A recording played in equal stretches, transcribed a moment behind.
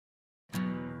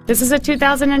This is a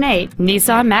 2008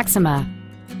 Nissan Maxima.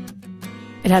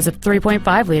 It has a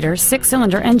 3.5-liter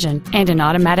six-cylinder engine and an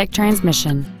automatic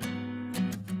transmission.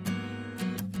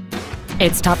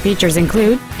 Its top features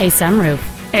include a sunroof,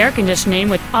 air conditioning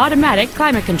with automatic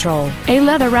climate control, a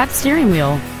leather-wrapped steering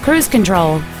wheel, cruise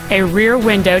control, a rear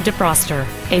window defroster,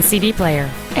 a CD player,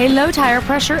 a low tire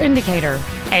pressure indicator,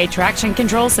 a traction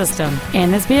control system,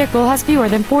 and this vehicle has fewer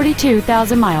than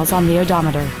 42,000 miles on the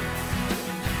odometer.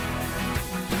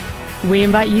 We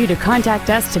invite you to contact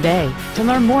us today to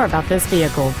learn more about this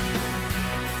vehicle.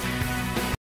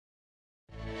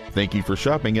 Thank you for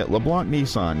shopping at LeBlanc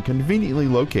Nissan, conveniently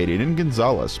located in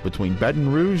Gonzales between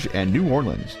Baton Rouge and New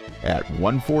Orleans at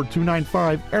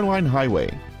 14295 Airline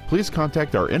Highway. Please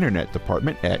contact our internet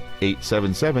department at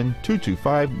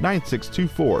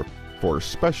 877-225-9624 for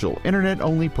special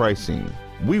internet-only pricing.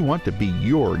 We want to be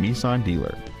your Nissan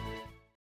dealer.